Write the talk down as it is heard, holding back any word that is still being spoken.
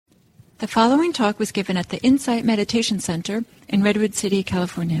The following talk was given at the Insight Meditation Center in Redwood City,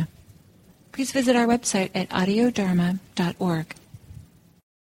 California. Please visit our website at audiodharma.org.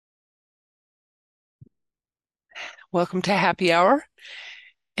 Welcome to Happy Hour.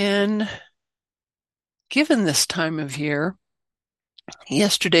 And given this time of year,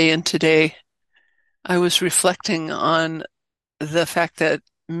 yesterday and today, I was reflecting on the fact that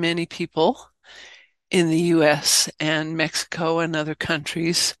many people in the U.S. and Mexico and other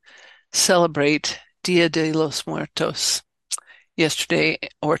countries celebrate Dia de los Muertos yesterday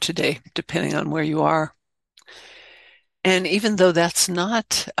or today, depending on where you are. And even though that's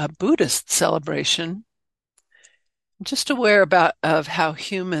not a Buddhist celebration, I'm just aware of how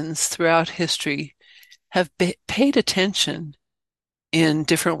humans throughout history have paid attention in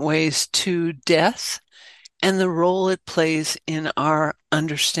different ways to death and the role it plays in our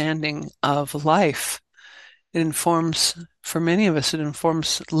understanding of life. It informs, for many of us, it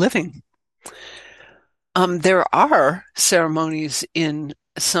informs living. There are ceremonies in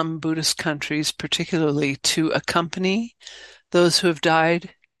some Buddhist countries, particularly to accompany those who have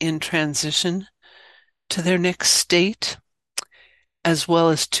died in transition to their next state, as well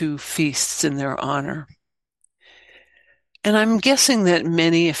as to feasts in their honor. And I'm guessing that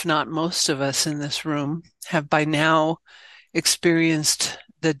many, if not most of us in this room, have by now experienced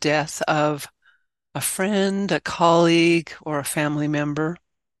the death of a friend, a colleague, or a family member.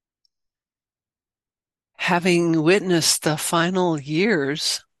 Having witnessed the final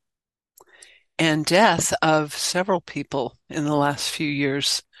years and death of several people in the last few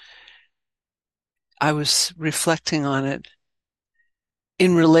years, I was reflecting on it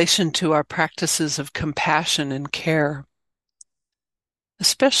in relation to our practices of compassion and care,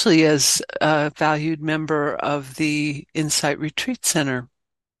 especially as a valued member of the Insight Retreat Center.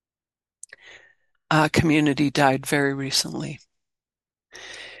 A community died very recently.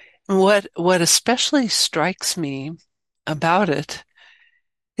 And what especially strikes me about it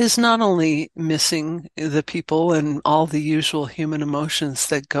is not only missing the people and all the usual human emotions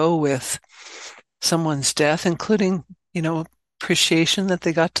that go with someone's death, including, appreciation that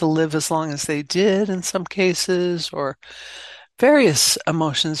they got to live as long as they did in some cases, or various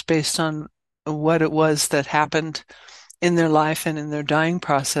emotions based on what it was that happened in their life and in their dying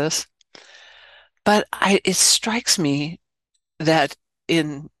process. But it strikes me that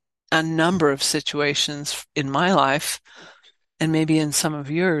in a number of situations in my life, and maybe in some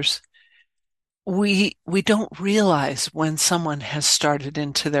of yours, we don't realize when someone has started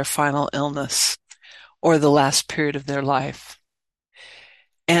into their final illness or the last period of their life.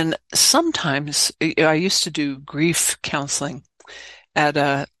 And sometimes I used to do grief counseling at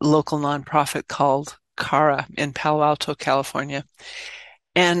a local nonprofit called CARA in Palo Alto, California.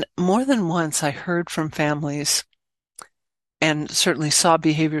 And more than once I heard from families and certainly saw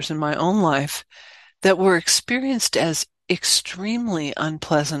behaviors in my own life that were experienced as extremely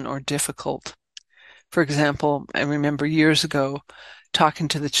unpleasant or difficult. For example, I remember years ago talking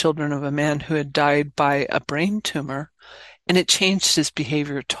to the children of a man who had died by a brain tumor, and it changed his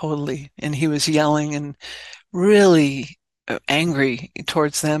behavior totally. And he was yelling and really angry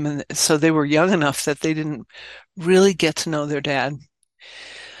towards them. And so they were young enough that they didn't really get to know their dad.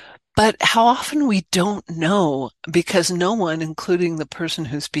 But how often we don't know, because no one, including the person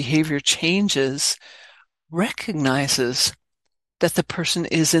whose behavior changes, recognizes that the person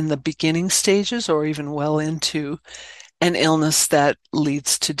is in the beginning stages or even well into an illness that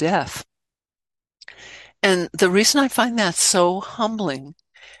leads to death. And the reason I find that so humbling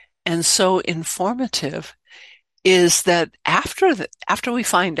and so informative is that after we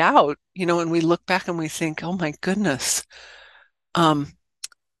find out, and we look back and we think, oh my goodness, I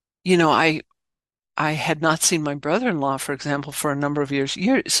had not seen my brother-in-law, for example, for a number of years,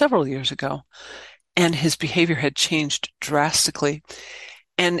 several years ago, and his behavior had changed drastically.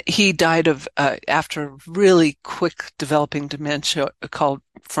 And he died after really quick developing dementia called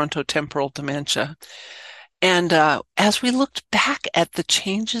frontotemporal dementia. And as we looked back at the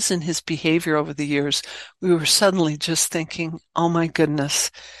changes in his behavior over the years, we were suddenly just thinking, oh my goodness,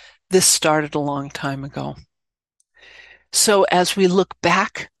 this started a long time ago. So as we look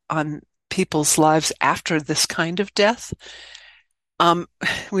back on people's lives after this kind of death,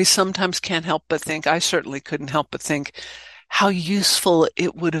 we sometimes can't help but think, I certainly couldn't help but think, how useful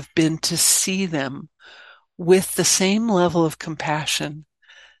it would have been to see them with the same level of compassion,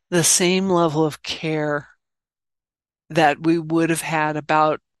 the same level of care that we would have had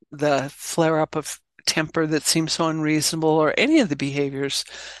about the flare-up of temper that seemed so unreasonable, or any of the behaviors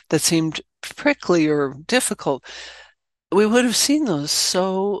that seemed prickly or difficult. We would have seen those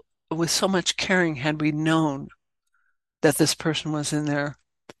with so much caring had we known that this person was in their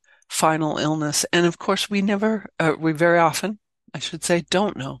final illness. And of course, we very often, I should say,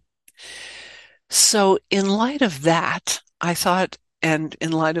 don't know. So in light of that, I thought, and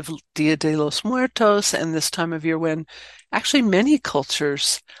in light of Dia de los Muertos and this time of year when actually many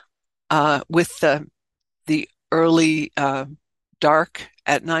cultures, with the early dark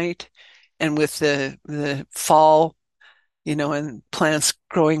at night and with the fall, and plants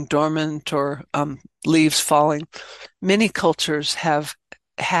growing dormant or leaves falling, many cultures have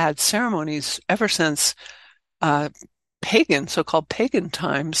had ceremonies ever since uh, so-called pagan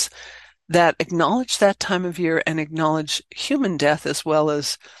times that acknowledge that time of year and acknowledge human death as well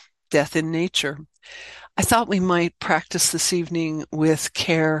as death in nature. I thought we might practice this evening with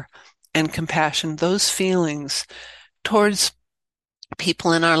care and compassion, those feelings towards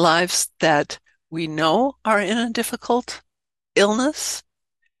people in our lives that we know are in a difficult illness,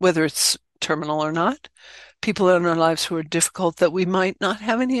 whether it's terminal or not, people in our lives who are difficult that we might not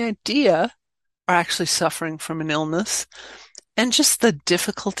have any idea are actually suffering from an illness, and just the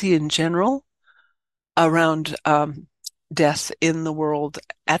difficulty in general around death in the world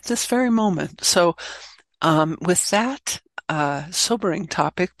at this very moment. So, with that sobering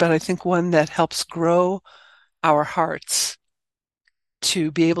topic, but I think one that helps grow our hearts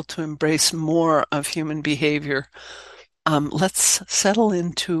to be able to embrace more of human behavior, let's settle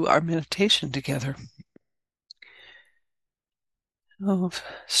into our meditation together. Oh,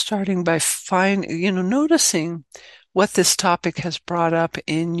 starting by noticing what this topic has brought up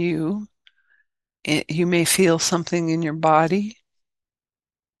in you. You may feel something in your body,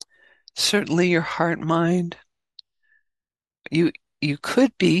 certainly your heart, mind. You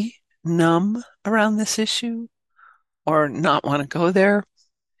could be numb around this issue or not want to go there.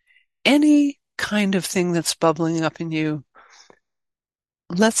 Any kind of thing that's bubbling up in you,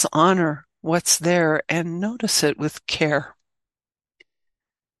 let's honor what's there and notice it with care.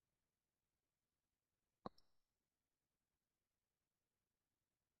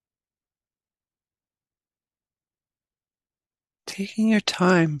 Taking your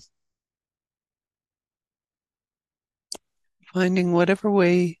time, finding whatever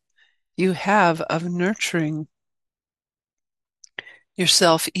way you have of nurturing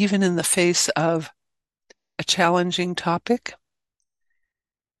yourself, even in the face of a challenging topic.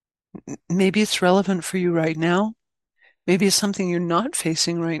 Maybe it's relevant for you right now. Maybe it's something you're not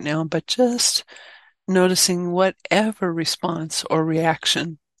facing right now, but just noticing whatever response or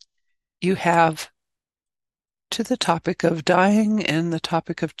reaction you have to the topic of dying and the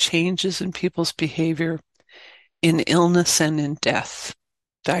topic of changes in people's behavior in illness and in death,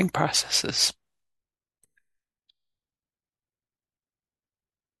 dying processes.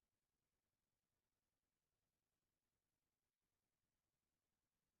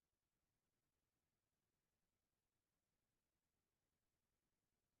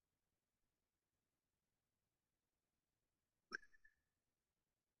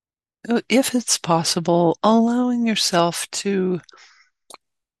 If it's possible, allowing yourself to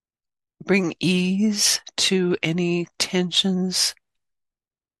bring ease to any tensions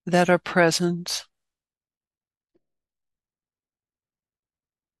that are present,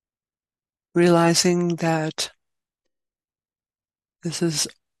 realizing that this is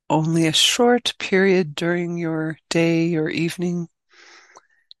only a short period during your day or evening,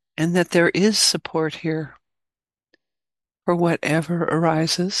 and that there is support here for whatever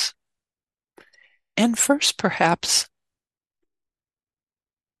arises. And first, perhaps,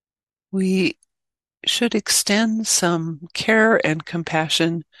 we should extend some care and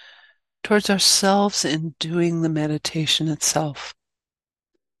compassion towards ourselves in doing the meditation itself,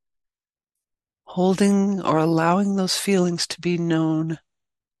 holding or allowing those feelings to be known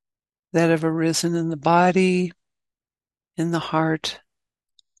that have arisen in the body, in the heart,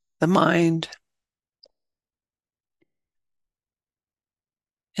 the mind,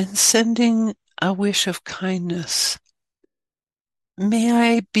 and sending a wish of kindness. May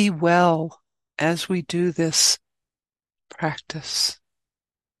I be well as we do this practice.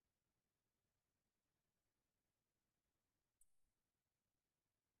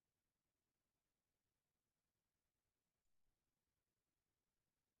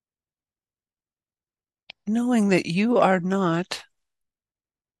 Knowing that you are not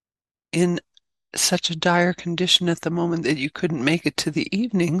in such a dire condition at the moment that you couldn't make it to the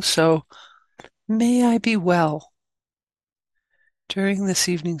evening, so may I be well during this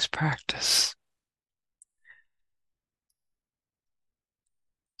evening's practice.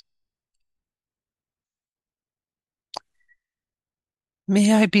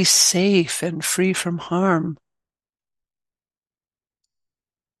 May I be safe and free from harm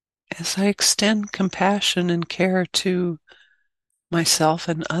as I extend compassion and care to myself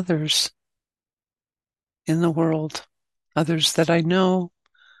and others in the world, others that I know,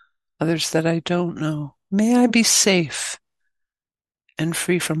 others that I don't know. May I be safe and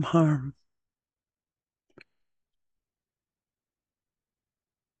free from harm.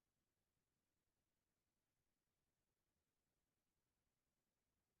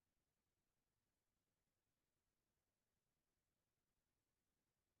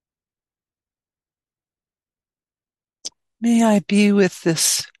 May I be with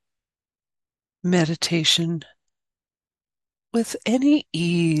this meditation with any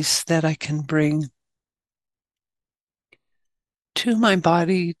ease that I can bring to my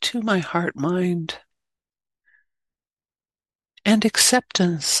body, to my heart, mind, and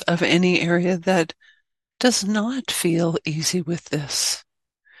acceptance of any area that does not feel easy with this.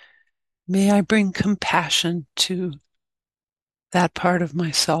 May I bring compassion to that part of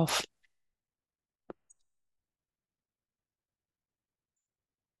myself.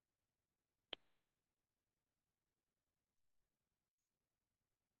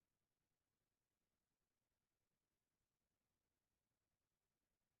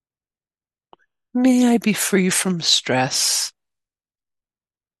 May I be free from stress.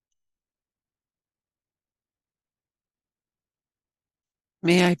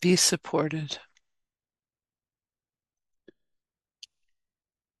 May I be supported.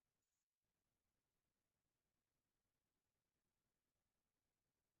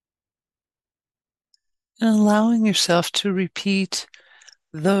 And allowing yourself to repeat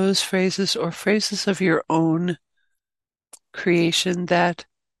those phrases or phrases of your own creation that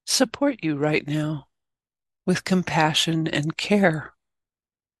support you right now with compassion and care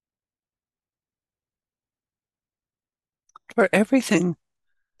for everything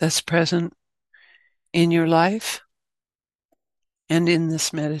that's present in your life and in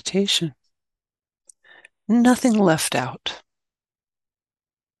this meditation. Nothing left out.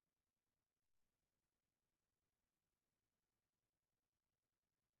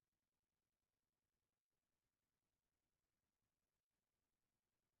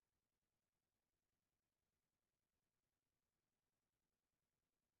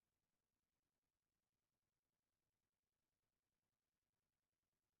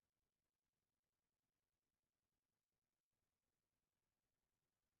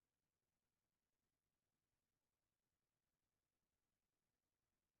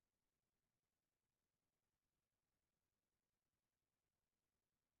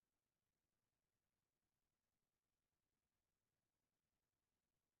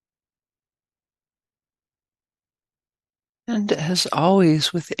 And as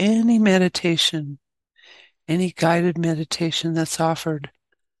always, with any meditation, any guided meditation that's offered,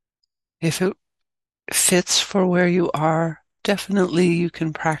 if it fits for where you are, definitely you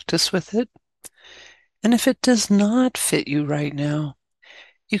can practice with it. And if it does not fit you right now,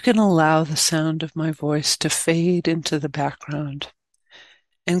 you can allow the sound of my voice to fade into the background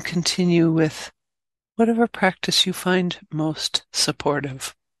and continue with whatever practice you find most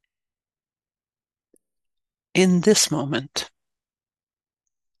supportive in this moment.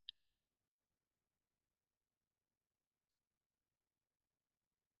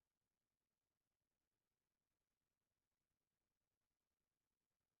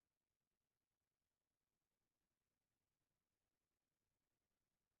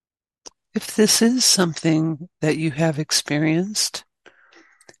 If this is something that you have experienced,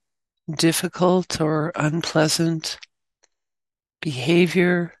 difficult or unpleasant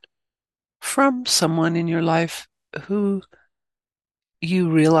behavior from someone in your life who you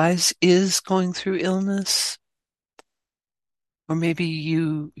realize is going through illness, or maybe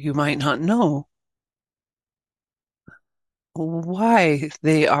you might not know why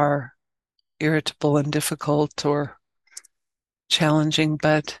they are irritable and difficult or challenging,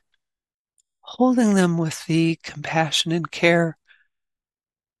 but holding them with the compassion and care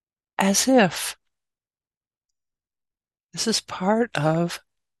as if this is part of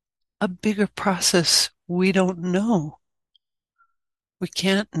a bigger process we don't know. We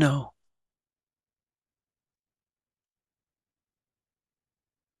can't know.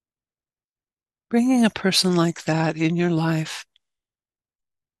 Bringing a person like that in your life,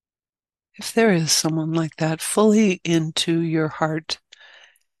 if there is someone like that, fully into your heart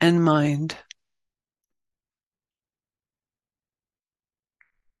and mind,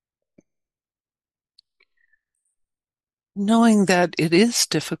 knowing that it is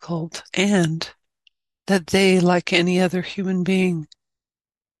difficult and that they, like any other human being,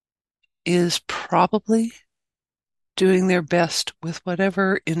 is probably doing their best with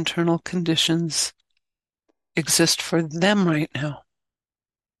whatever internal conditions exist for them right now.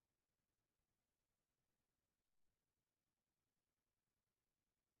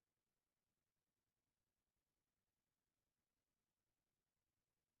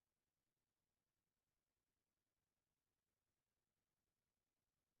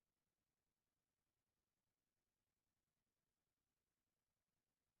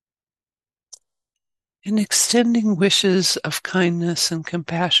 and extending wishes of kindness and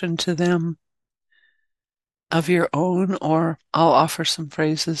compassion to them of your own, or I'll offer some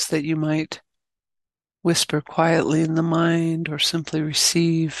phrases that you might whisper quietly in the mind or simply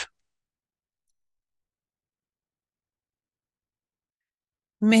receive.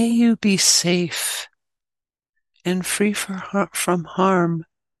 May you be safe and free from harm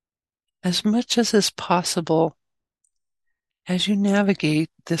as much as is possible as you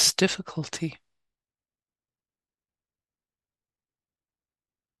navigate this difficulty.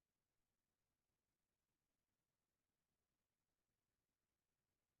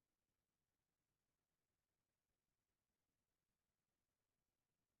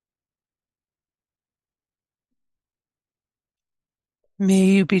 May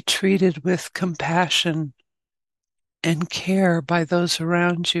you be treated with compassion and care by those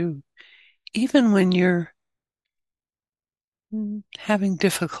around you, even when you're having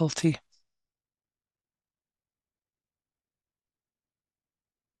difficulty.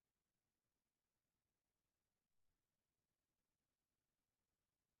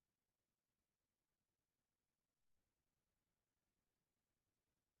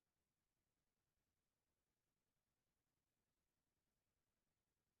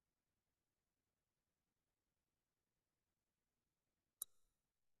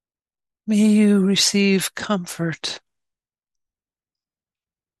 May you receive comfort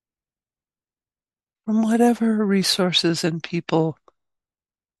from whatever resources and people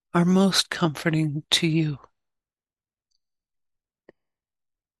are most comforting to you.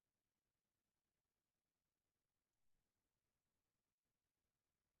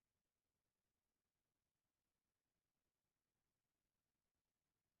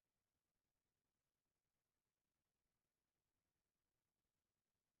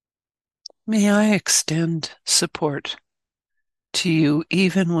 May I extend support to you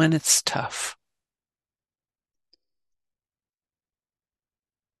even when it's tough.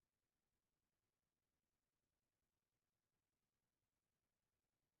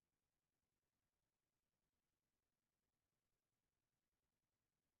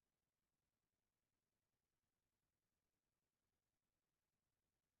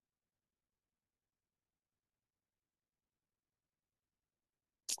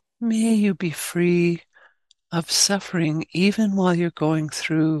 May you be free of suffering even while you're going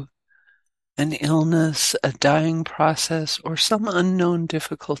through an illness, a dying process, or some unknown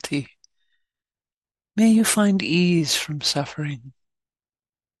difficulty. May you find ease from suffering.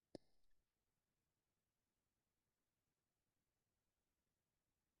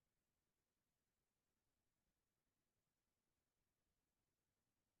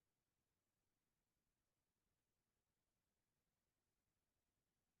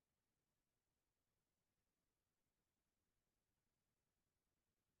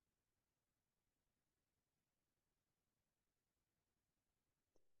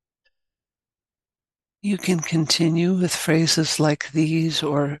 You can continue with phrases like these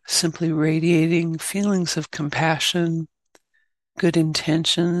or simply radiating feelings of compassion, good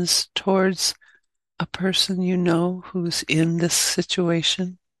intentions towards a person you know who's in this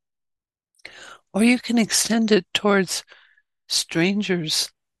situation. Or you can extend it towards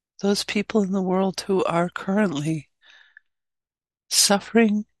strangers, those people in the world who are currently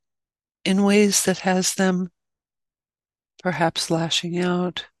suffering in ways that has them perhaps lashing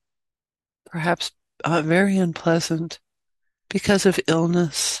out, perhaps very unpleasant because of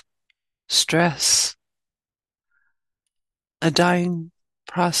illness, stress, a dying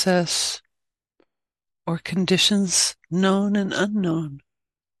process, or conditions known and unknown.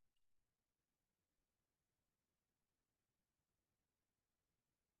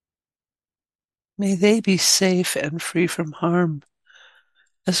 May they be safe and free from harm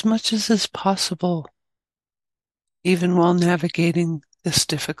as much as is possible, even while navigating this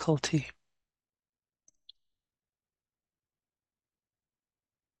difficulty.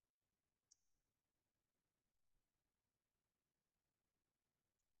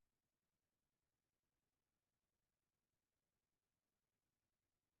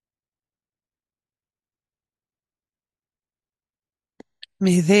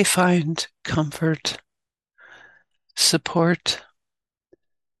 May they find comfort, support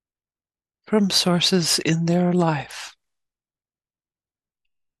from sources in their life.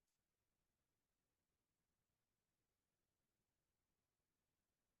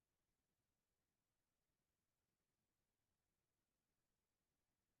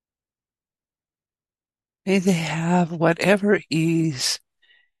 May they have whatever ease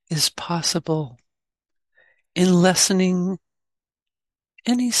is possible in lessening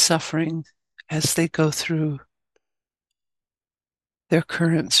any suffering as they go through their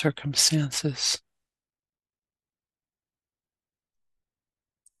current circumstances.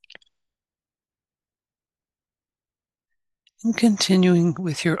 and continuing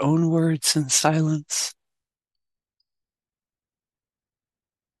with your own words in silence.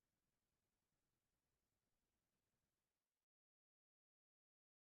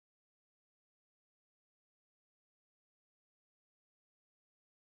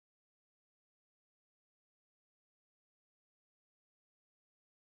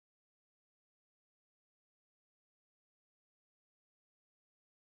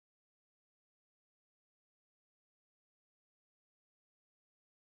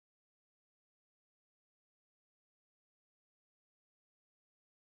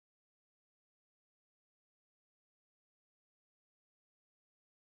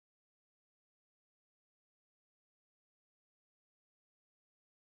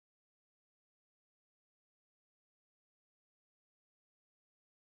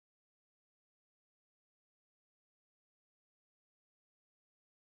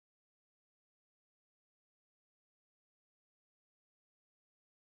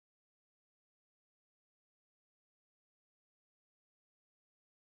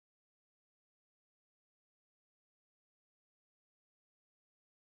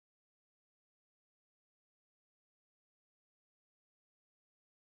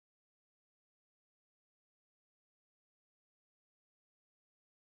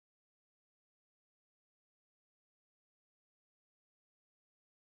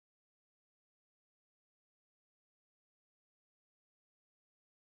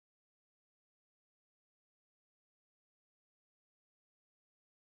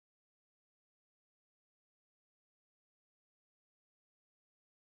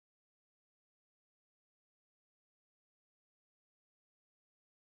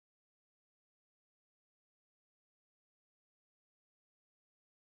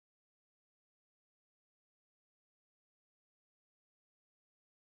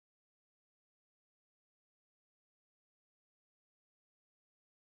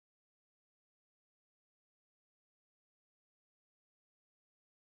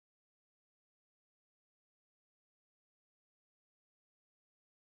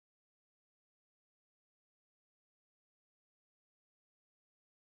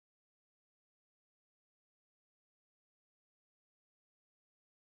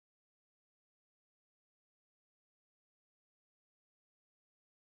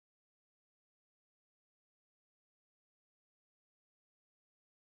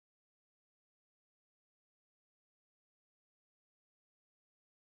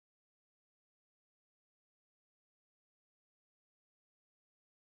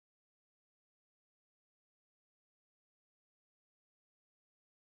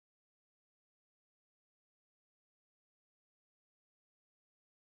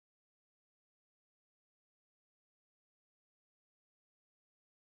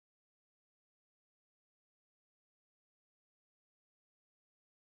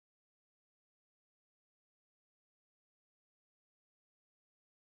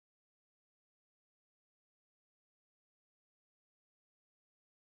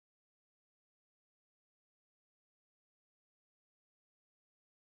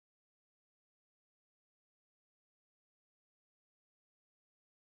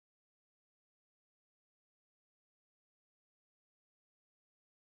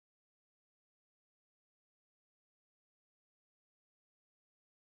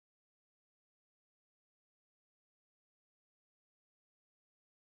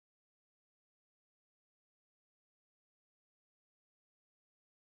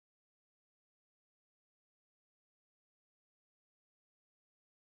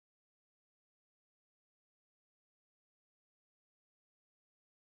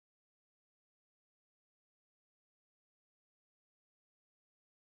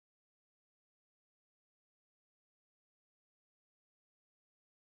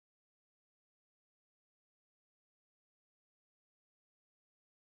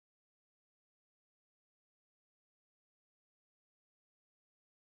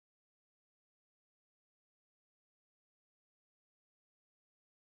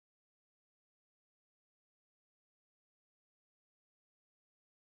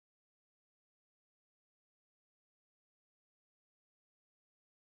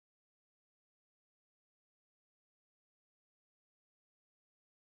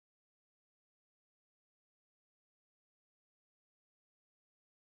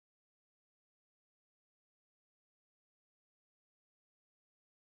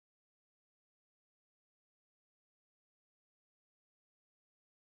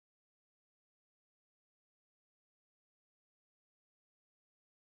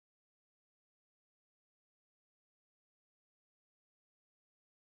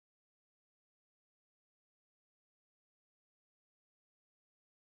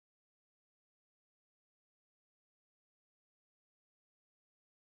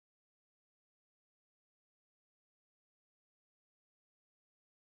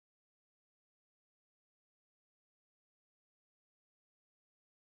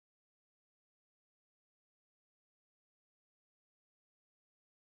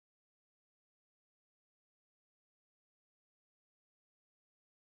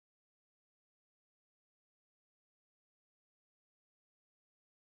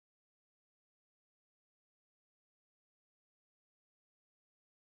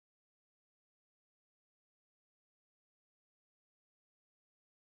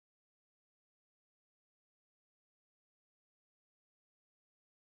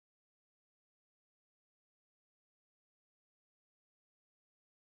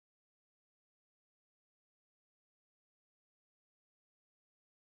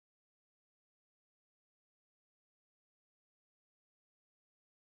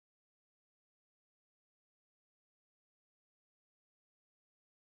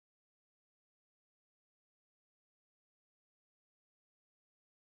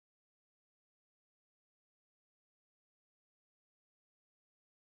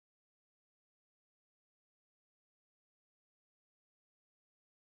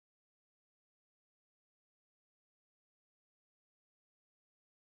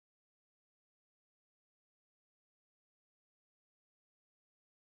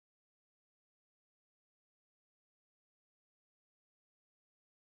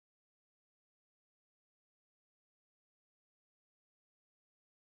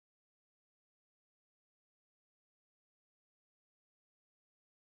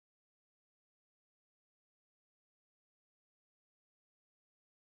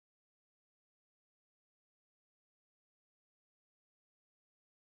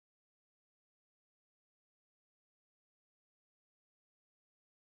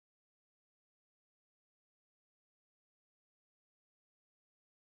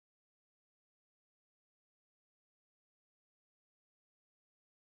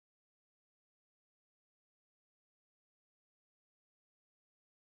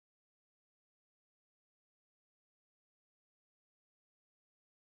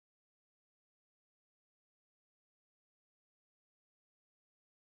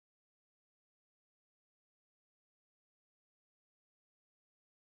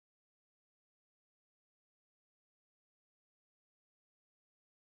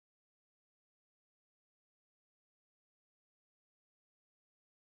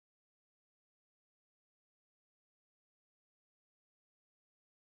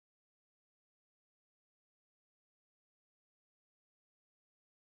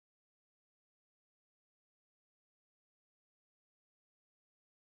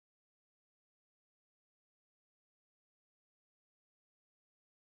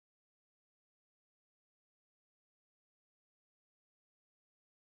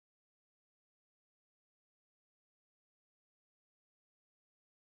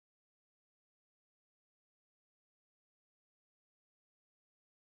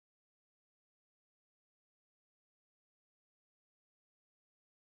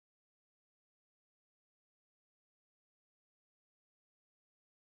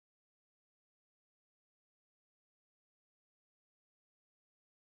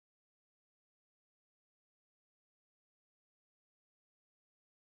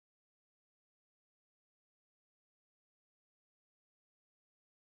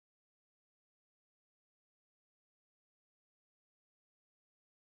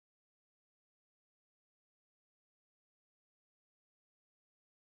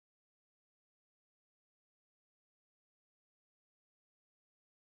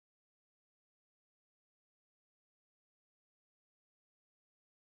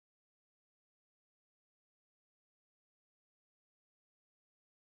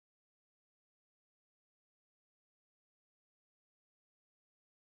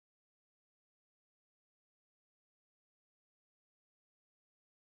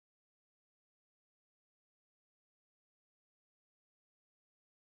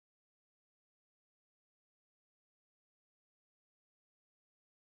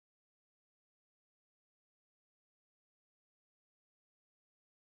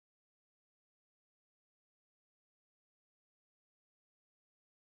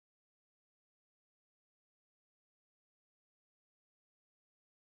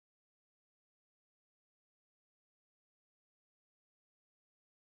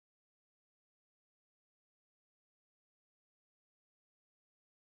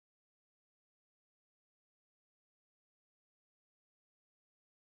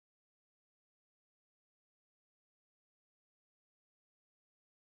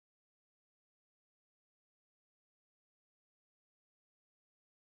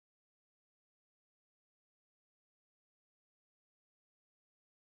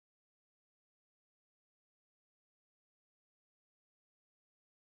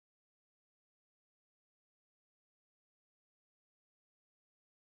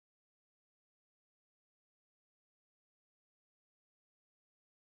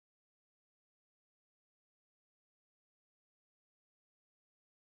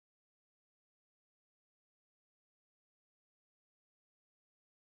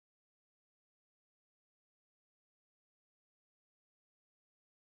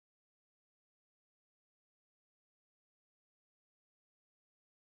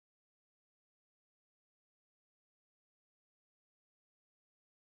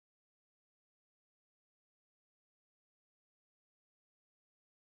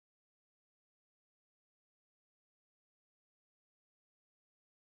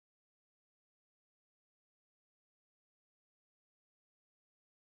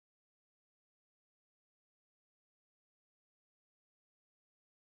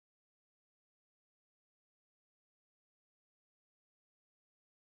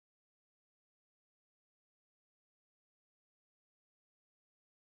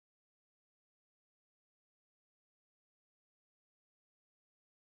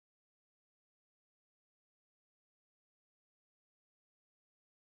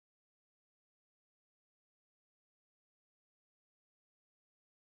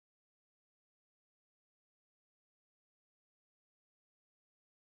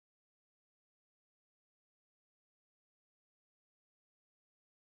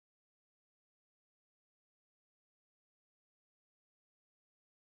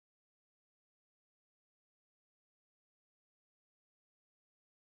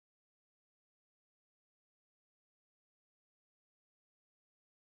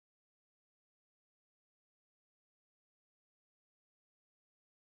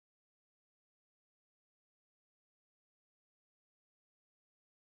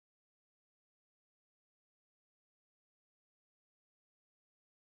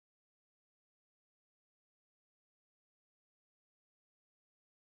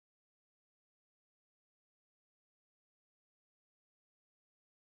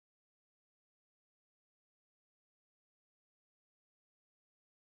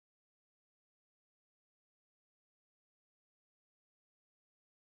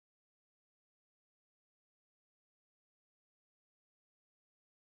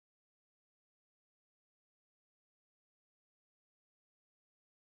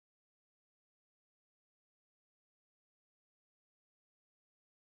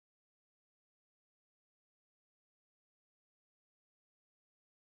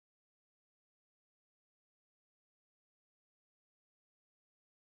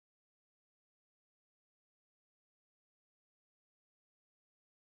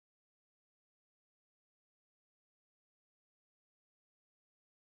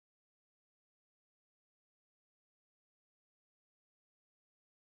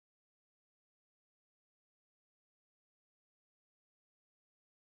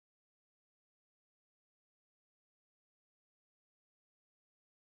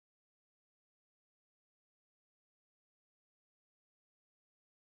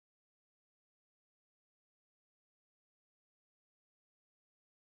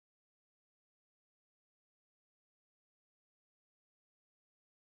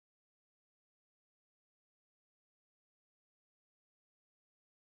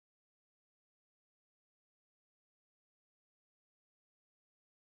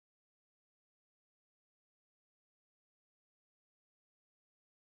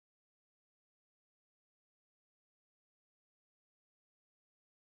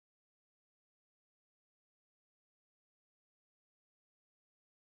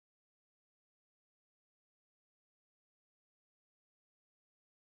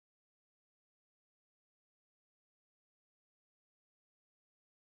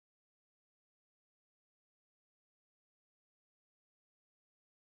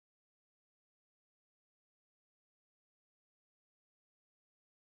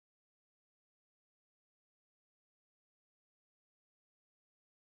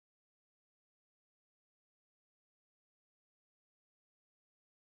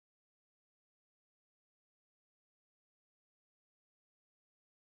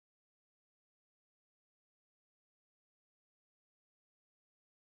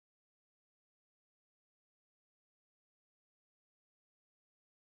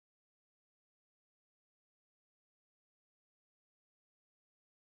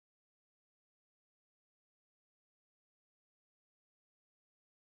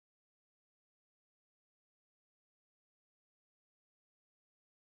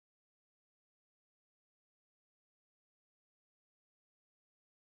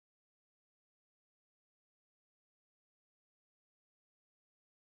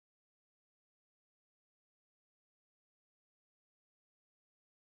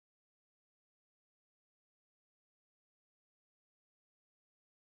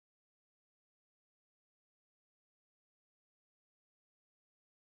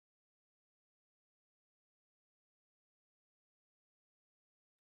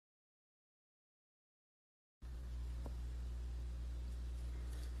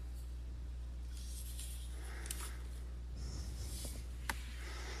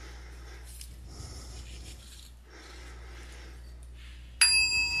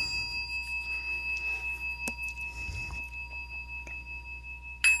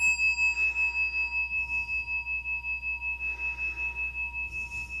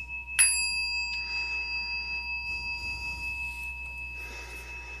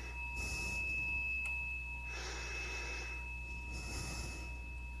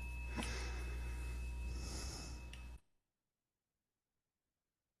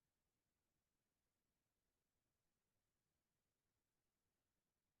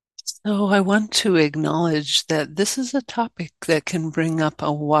 So I want to acknowledge that this is a topic that can bring up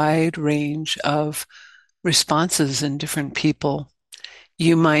a wide range of responses in different people.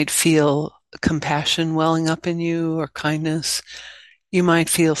 You might feel compassion welling up in you or kindness. You might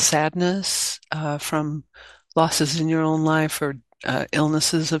feel sadness from losses in your own life or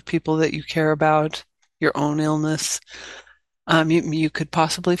illnesses of people that you care about, your own illness. You could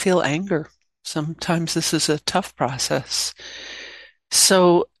possibly feel anger. Sometimes this is a tough process.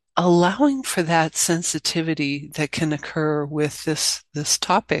 So allowing for that sensitivity that can occur with this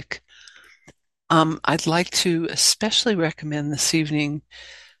topic, I'd like to especially recommend this evening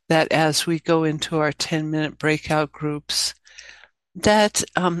that as we go into our 10-minute breakout groups, that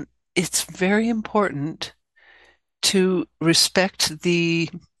it's very important to respect the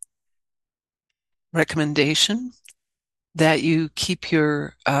recommendation that you keep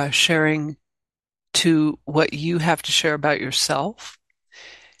your sharing to what you have to share about yourself,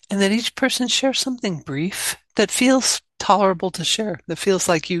 and that each person shares something brief that feels tolerable to share, that feels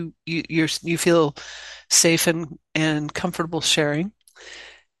like you feel safe and comfortable sharing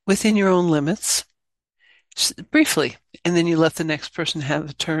within your own limits, just briefly, and then you let the next person have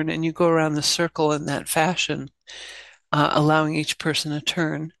a turn, and you go around the circle in that fashion, allowing each person a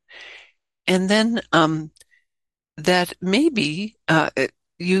turn, and then that maybe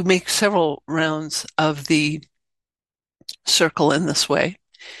you make several rounds of the circle in this way.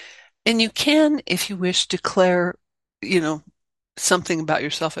 And you can, if you wish, declare, you know, something about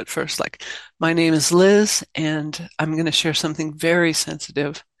yourself at first, like, my name is Liz, and I'm going to share something very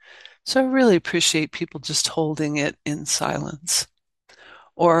sensitive. So I really appreciate people just holding it in silence.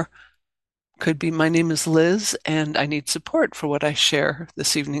 Or could be, my name is Liz, and I need support for what I share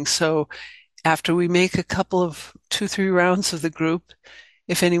this evening. So after we make a couple of 2, 3 rounds of the group,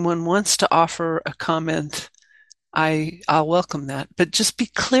 if anyone wants to offer a comment, I'll welcome that. But just be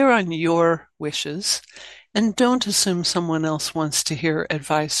clear on your wishes and don't assume someone else wants to hear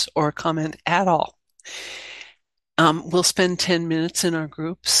advice or comment at all. We'll spend 10 minutes in our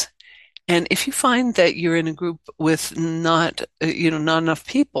groups. And if you find that you're in a group with not enough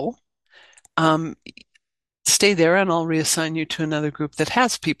people, stay there and I'll reassign you to another group that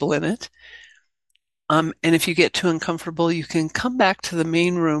has people in it. And if you get too uncomfortable, you can come back to the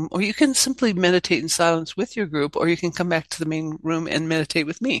main room, or you can simply meditate in silence with your group, or you can come back to the main room and meditate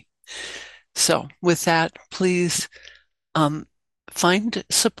with me. So with that, please find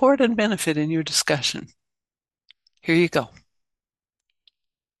support and benefit in your discussion. Here you go.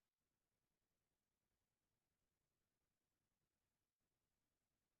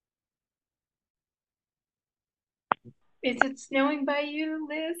 Is it snowing by you,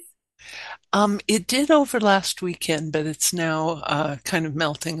 Liz? It did over last weekend, but it's now kind of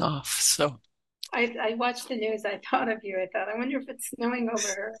melting off. So I watched the news. I thought of you. I thought, I wonder if it's snowing over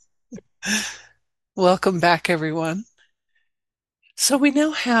her. welcome back, everyone. So we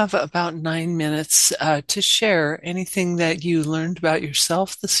now have about 9 minutes to share anything that you learned about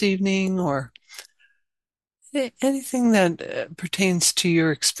yourself this evening, or anything that pertains to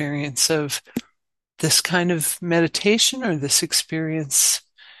your experience of this kind of meditation, or this experience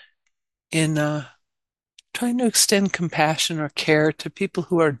in trying to extend compassion or care to people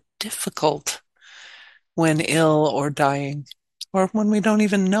who are difficult when ill or dying, or when we don't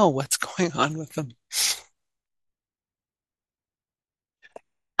even know what's going on with them.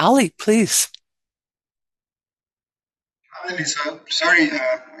 Ali, please. Hi, Lisa. Sorry,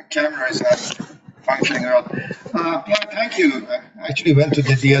 my camera is not functioning well. Yeah, thank you. I actually went to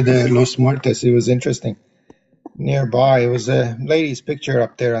the Dia de los Muertos. It was interesting. Nearby, it was a lady's picture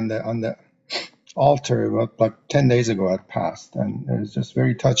up there on the altar. About like 10 days ago, it passed, and it was just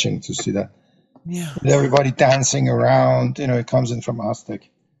very touching to see that. Yeah. With everybody dancing around. It comes in from Aztec.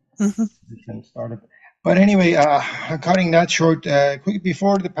 Mm-hmm. Started. But anyway, cutting that short, quick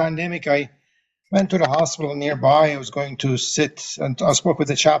before the pandemic, I went to the hospital nearby. I was going to sit, and I spoke with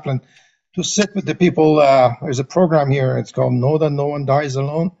the chaplain to sit with the people. There's a program here. It's called Know That No One Dies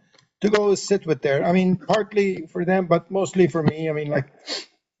Alone. To go sit with there. I mean, partly for them, but mostly for me. I mean,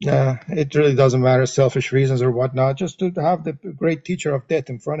 it really doesn't matter, selfish reasons or whatnot. Just to have the great teacher of death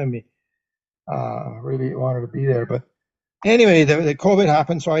in front of me. Really wanted to be there. But anyway, the COVID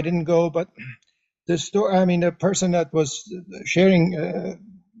happened, so I didn't go. But the story, I mean, the person that was sharing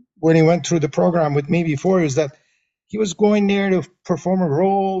when he went through the program with me before is that he was going there to perform a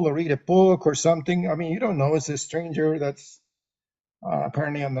role or read a book or something. I mean, you don't know. It's a stranger that's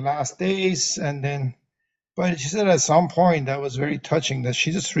apparently on the last days. And then, but she said at some point that was very touching that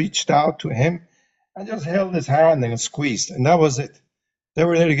she just reached out to him and just held his hand and squeezed. And that was it. They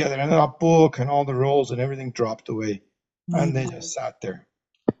were there together. And that book and all the roles and everything dropped away. And they just sat there.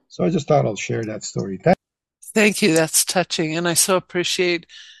 So I just thought I'll share that story. Thank you. That's touching. And I so appreciate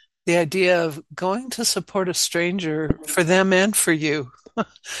the idea of going to support a stranger for them and for you.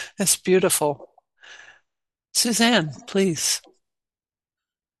 That's beautiful. Suzanne, please.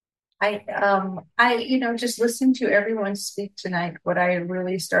 Just listening to everyone speak tonight, what I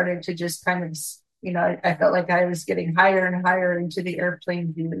really started to just kind of, I felt like I was getting higher and higher into the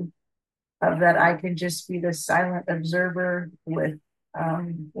airplane view of that I could just be the silent observer with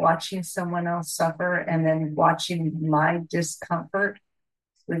watching someone else suffer and then watching my discomfort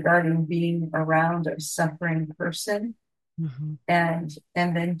regarding being around a suffering person. Mm-hmm. And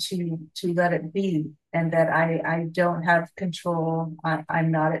then to let it be, and that I don't have control.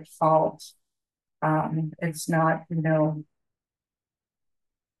 I'm not at fault. It's not,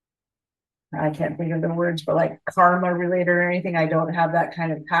 I can't think of the words, but like karma related or anything. I don't have that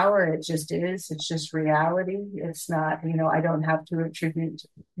kind of power. It just is. It's just reality. It's not, I don't have to attribute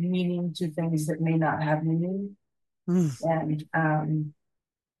meaning to things that may not have meaning. And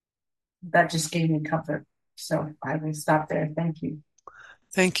that just gave me comfort. So I will stop there. Thank you.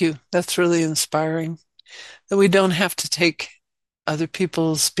 Thank you. That's really inspiring. That we don't have to take other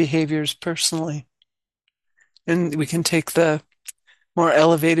people's behaviors personally. And we can take the more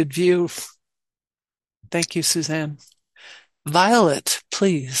elevated view. Thank you, Suzanne. Violet,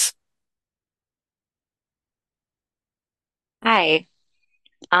 please. Hi.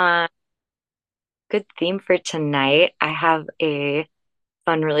 Good theme for tonight. I have a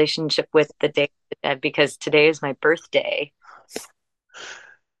fun relationship with the Day of the Dead because today is my birthday.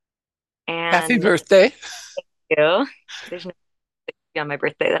 And happy birthday. Thank you. There's no on my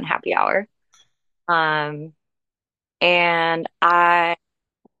birthday than happy hour. And I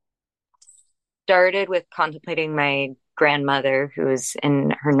started with contemplating my grandmother who is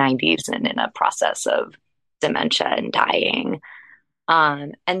in her 90s and in a process of dementia and dying.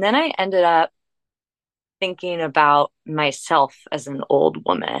 And then I ended up thinking about myself as an old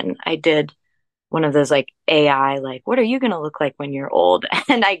woman. I did one of those like AI, like, what are you going to look like when you're old?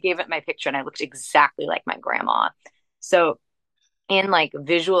 And I gave it my picture and I looked exactly like my grandma. So in like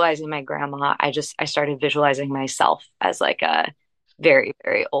visualizing my grandma, I started visualizing myself as like a very,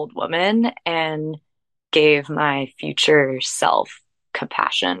 very old woman and gave my future self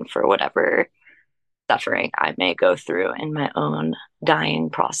compassion for whatever suffering I may go through in my own dying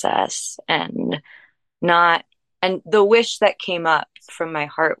process. And the wish that came up from my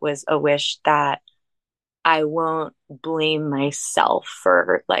heart was a wish that I won't blame myself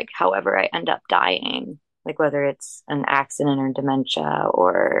for like however I end up dying, like whether it's an accident or dementia,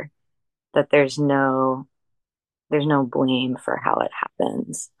 or that there's no blame for how it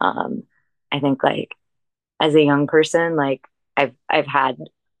happens. I think like as a young person, like I've had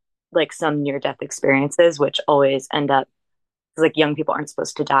like some near death experiences, which always end up like young people aren't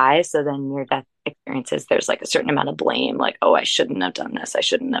supposed to die. So then near death experiences, there's like a certain amount of blame, like, oh, I shouldn't have done this. I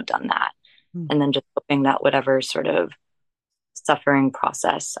shouldn't have done that. And then just hoping that whatever sort of suffering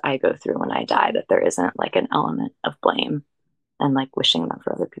process I go through when I die, that there isn't like an element of blame and like wishing that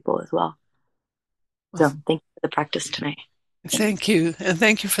for other people as well. So thank you for the practice tonight. Thank you. And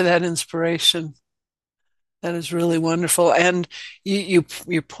thank you for that inspiration. That is really wonderful. And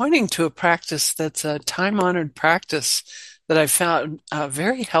you're pointing to a practice that's a time-honored practice that I found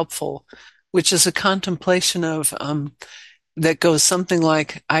very helpful, which is a contemplation of that goes something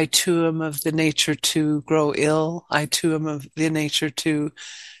like, I too am of the nature to grow ill. I too am of the nature to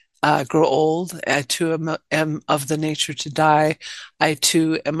grow old. I too am of the nature to die. I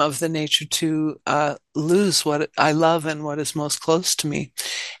too am of the nature to lose what I love and what is most close to me.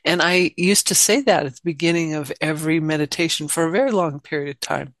 And I used to say that at the beginning of every meditation for a very long period of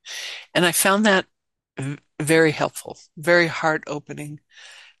time. And I found that very helpful, very heart opening.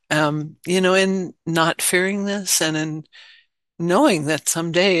 In not fearing this and in knowing that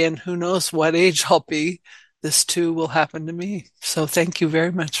someday, and who knows what age I'll be, this too will happen to me. So thank you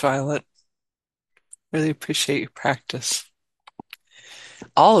very much, Violet. Really appreciate your practice.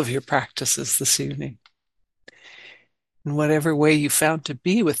 All of your practices this evening. In whatever way you found to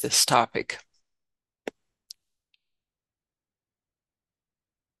be with this topic.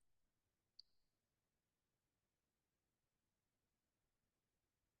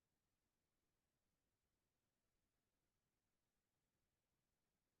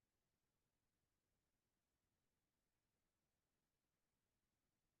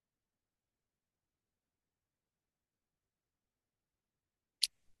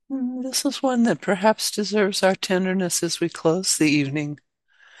 This is one that perhaps deserves our tenderness as we close the evening.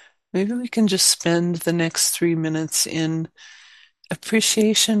 Maybe we can just spend the next 3 minutes in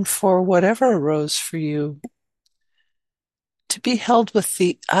appreciation for whatever arose for you to be held with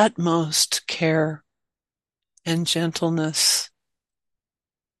the utmost care and gentleness,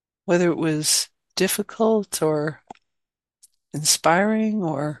 whether it was difficult or inspiring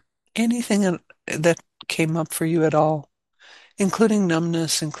or anything that came up for you at all, including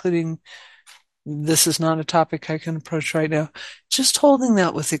numbness, including this is not a topic I can approach right now. Just holding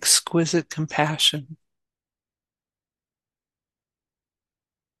that with exquisite compassion.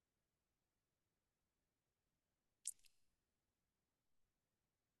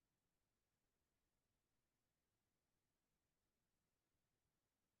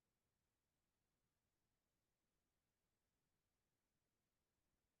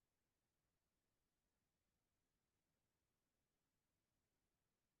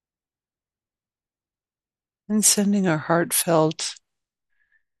 And sending our heartfelt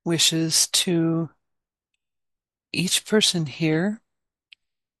wishes to each person here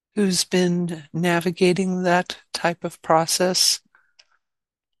who's been navigating that type of process,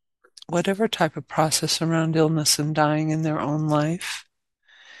 whatever type of process around illness and dying in their own life,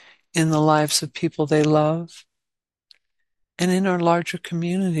 in the lives of people they love, and in our larger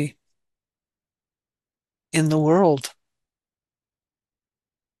community, in the world.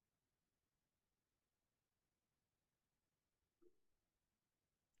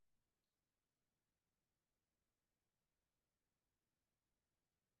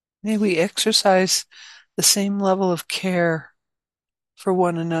 May we exercise the same level of care for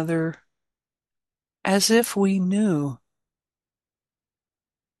one another as if we knew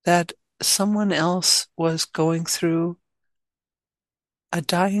that someone else was going through a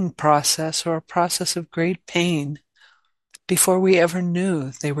dying process or a process of great pain before we ever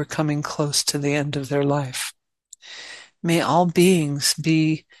knew they were coming close to the end of their life. May all beings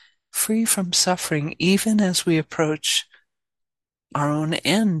be free from suffering even as we approach our own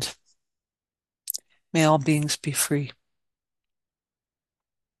end. May all beings be free.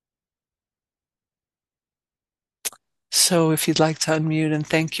 So if you'd like to unmute and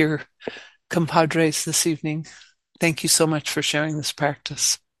thank your compadres this evening, thank you so much for sharing this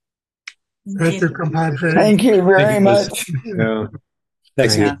practice. Thank you, compadre. Thank you very much. Yeah.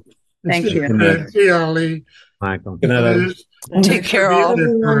 Thanks, Yeah. Thank you. Good night. See you, Ali. Michael. Good night, Adam. Take care, all.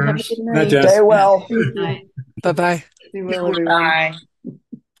 Everyone, have a good night. Night, Jess. Stay well. Bye-bye. Be well, everyone. Bye.